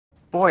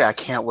Boy, I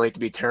can't wait to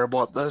be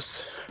terrible at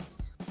this.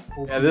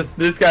 Yeah,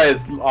 this guy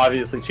is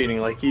obviously cheating.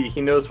 Like he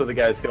knows where the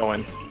guy's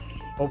going.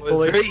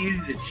 Hopefully. It's very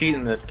easy to cheat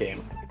in this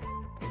game.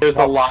 There's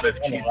a lot of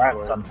cheats for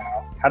it.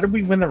 somehow. How did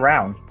we win the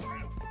round?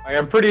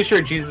 I'm pretty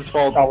sure Jesus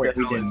Falls Oh wait,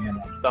 we didn't.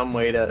 some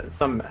way to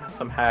some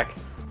hack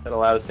that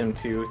allows him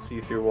to see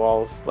through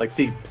walls, like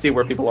see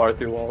where people are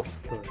through walls.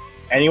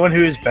 Anyone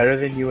who is better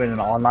than you in an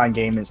online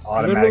game is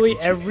automatically Literally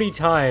cheating. every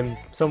time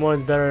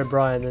someone's better at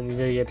Brian than the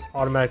video game is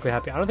automatically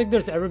happy. I don't think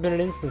there's ever been an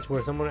instance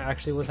where someone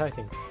actually was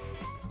hacking.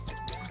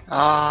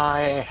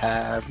 I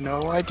have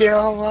no idea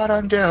what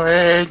I'm doing.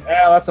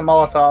 Yeah, that's a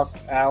Molotov.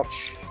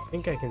 Ouch. I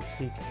think I can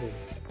see Caboose.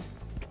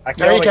 I No,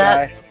 killed you the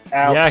can't. guy.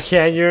 Ouch. Yeah, I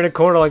can. You're in a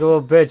corner like a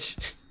little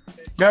bitch.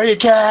 No, you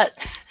can't.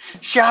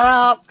 Shut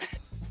up.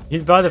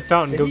 He's by the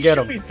fountain. Did Go he get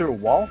shoot him. me through a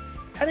wall?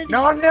 How did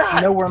No, I'm not.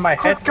 he know where my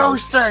Quit head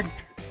goes? ghosting.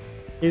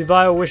 He's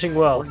by a wishing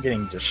well. We're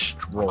getting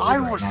destroyed I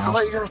right will now.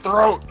 slit your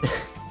throat.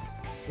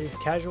 As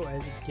casual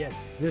as it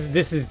gets.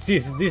 This is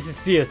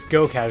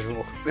CS:GO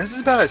casual. This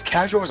is about as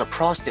casual as a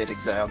prostate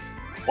exam.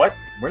 What?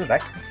 Where did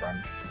that come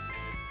from?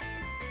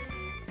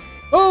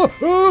 Oh!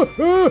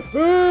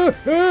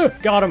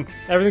 Got him.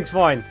 Everything's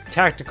fine.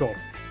 Tactical.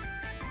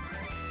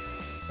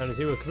 Trying to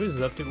see what Caboose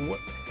is up to. What?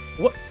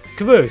 What?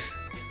 Caboose.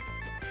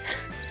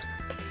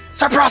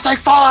 Suppressing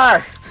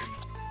fire.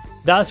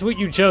 That's what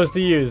you chose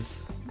to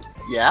use.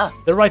 Yeah.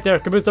 They're right there.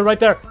 Caboose, they're right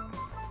there.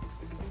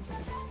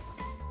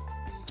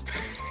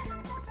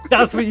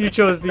 That's what you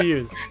chose to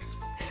use.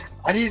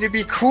 I need to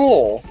be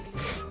cool.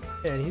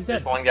 Yeah, he's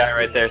There's dead. one guy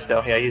right there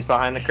still. Yeah, he's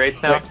behind the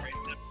crates now.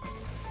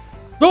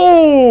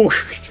 Oh!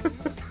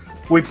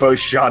 We both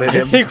shot at I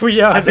him. think we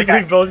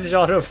we both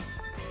shot him.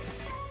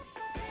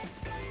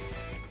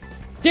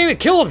 Damn it,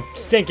 kill him!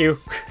 Thank you.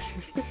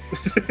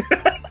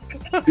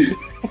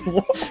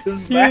 What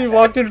is He that?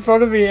 walked in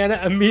front of me and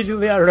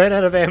immediately I ran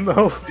out of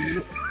ammo.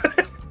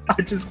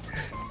 I just...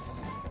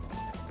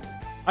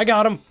 I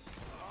got him.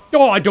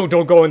 Oh, I don't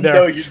go in there.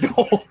 No, you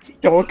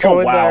don't. Don't go Oh,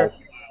 in wow.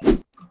 there.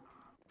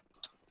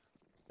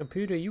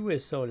 Computer, you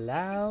is so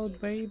loud,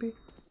 baby.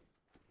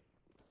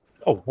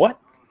 Oh, what?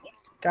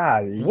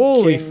 God, are you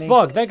Holy kidding me?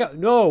 fuck, that got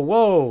no,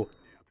 whoa.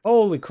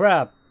 Holy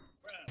crap.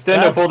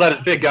 Stendo pulled out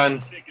his big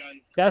guns.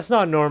 That's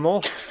not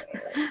normal.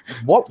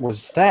 What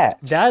was that?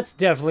 That's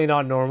definitely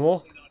not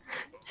normal.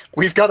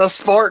 We've got a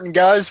Spartan,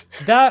 guys.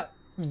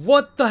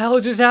 What the hell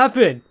just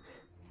happened?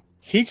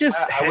 He just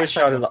I wish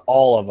I headshotted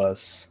all of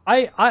us.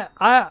 I'm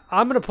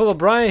gonna pull a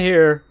Brian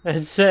here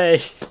and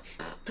say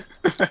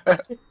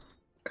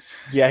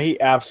Yeah,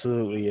 he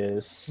absolutely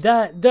is.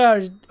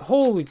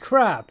 holy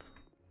crap.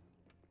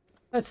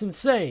 That's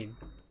insane.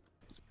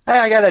 Hey,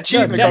 I got an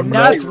achievement.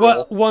 That's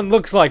what one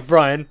looks like,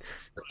 Brian.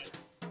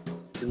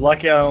 You're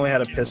lucky I only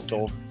had a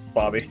pistol,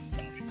 Bobby.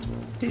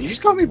 Did you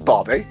just call me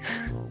Bobby?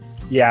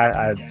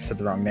 Yeah, I said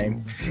the wrong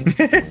name.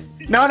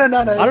 No. I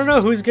don't know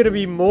who's gonna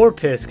be more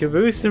pissed,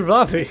 Caboose or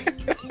Bobby.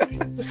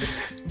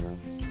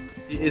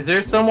 Is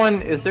there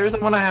someone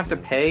I have to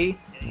pay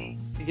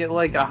to get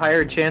like a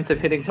higher chance of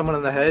hitting someone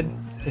in the head?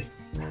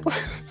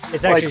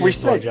 It's Like actually we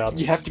just said, blowjobs.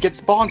 you have to get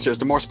sponsors.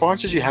 The more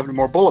sponsors you have, the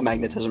more bullet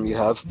magnetism you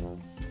have.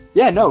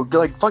 Yeah, no,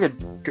 like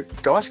fucking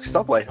go ask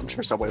Subway. I'm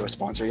sure Subway will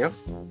sponsor you.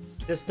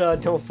 Just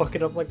don't fuck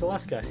it up like the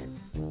last guy.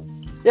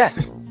 Yeah,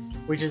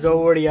 Which is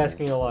already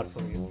asking a lot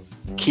from you.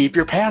 keep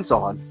your pants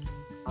on.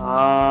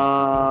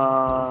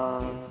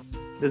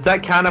 Does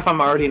that count if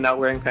I'm already not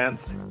wearing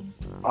pants?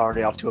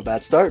 Already off to a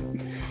bad start.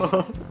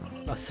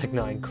 A Sec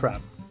 9,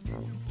 crap.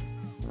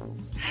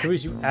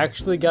 Caboose, you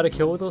actually got a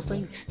kill with those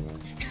things?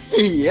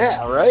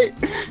 Yeah, right?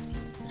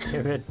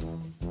 Damn it.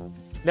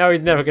 Now he's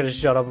never gonna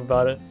shut up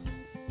about it.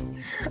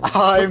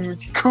 I'm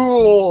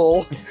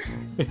cool.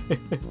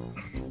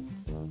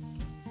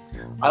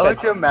 I like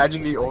to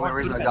imagine the only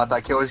reason I got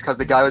that kill is because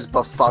the guy was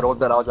befuddled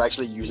that I was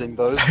actually using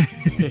those.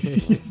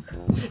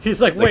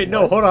 He's like, wait,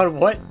 no, hold on,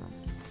 what?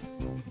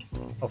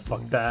 Oh,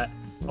 fuck that.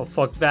 Oh,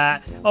 fuck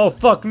that. Oh,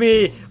 fuck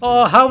me.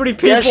 Oh, how many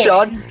people? Yeah,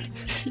 Sean.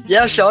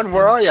 Yeah, Sean,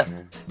 where are you?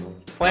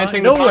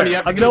 Planting nowhere. the bomb, you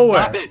have to I'm go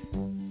nowhere. stop it.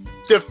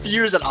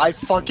 Defuse it, I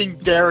fucking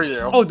dare you.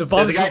 Oh, the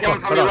bomb There's is a guy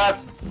coming from your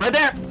left. Right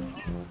there!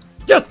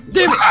 Yes,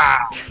 damn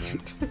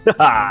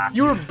it!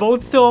 You were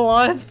both still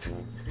alive?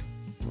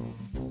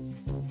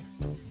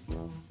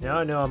 No,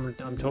 I'm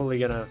totally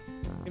gonna...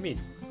 What do you mean?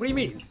 What do you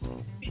mean?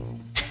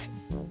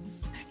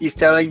 He's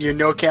telling you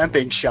no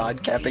camping, Sean.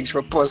 Camping's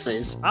for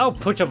pussies. I'll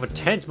put up a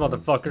tent,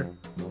 motherfucker.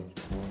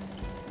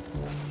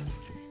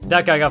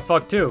 That guy got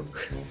fucked too.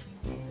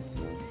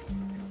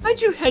 How'd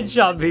you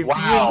headshot me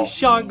Wow. with a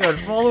shotgun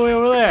from all the way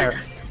over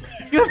there?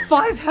 You have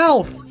 5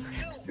 health!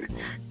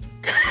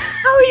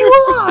 How are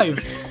you alive?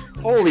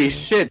 Holy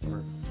shit.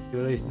 Do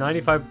at least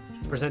 95%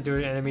 to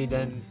an enemy,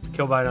 then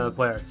kill by another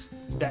player.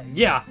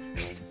 Yeah!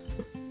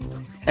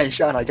 Hey,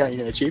 Sean, I got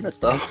you an achievement,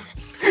 though.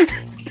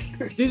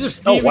 These are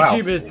Steam wow.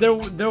 achievements.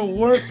 They're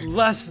worth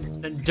less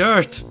than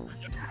dirt.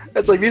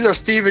 It's like, these are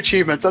Steve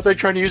achievements. That's like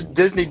trying to use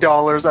Disney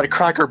dollars at a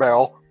Cracker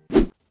Barrel.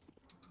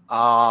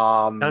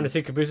 Time to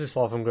see Caboose's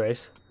fall from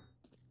grace.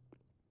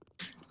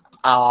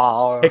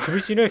 Uh, Hey,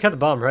 Caboose, you know you got the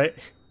bomb, right?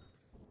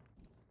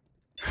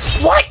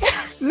 What?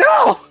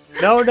 No!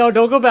 No, no,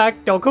 don't go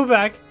back. Don't go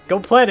back. Go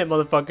plant it,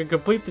 motherfucker.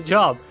 Complete the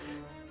job.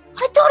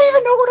 I don't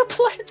even know where to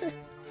plant it.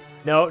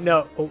 No,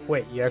 no. Oh,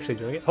 wait, you're actually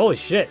doing it? Holy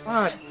shit.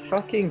 God,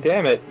 fucking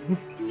damn it.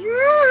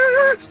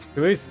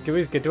 Can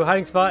we get to a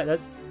hiding spot?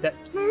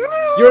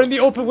 You're in the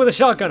open with a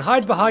shotgun.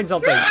 Hide behind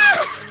something.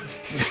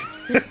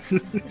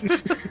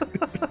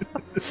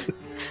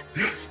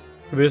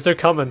 They're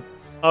coming.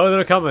 Oh,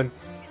 they're coming.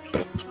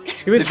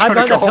 Hide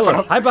behind that pillar.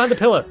 Hide behind the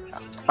pillar.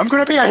 I'm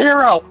gonna be a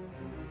hero.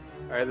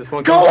 Alright, this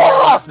one Go goes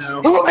off!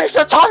 now. Who makes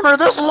a timer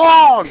this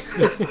long?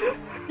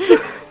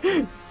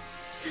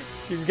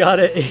 He's got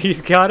it.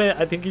 He's got it.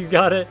 I think he's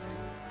got it.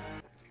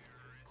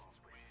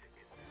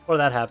 Or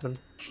that happened.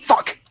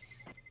 Fuck.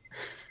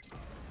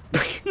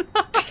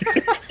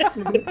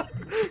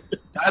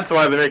 That's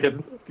why they make it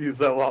fuse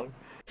so long.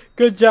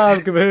 Good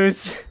job,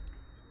 Caboose.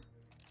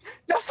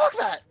 No, fuck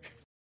that.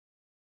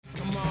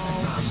 Come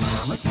on, my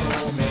mama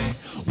told me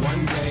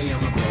one day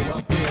I'ma grow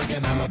up big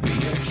and I'ma be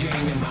a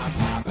king. And my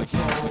papa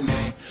told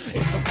me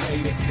it's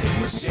okay to sit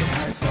where shit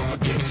hurts. Don't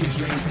forget your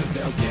dreams, cause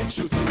they'll get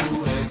you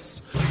through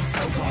this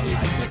so-called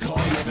life they call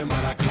living,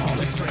 but I call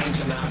it strange.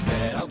 And I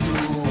bet I'll do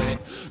it,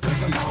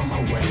 cause I'm on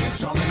my way and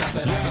strong enough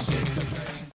that I can shit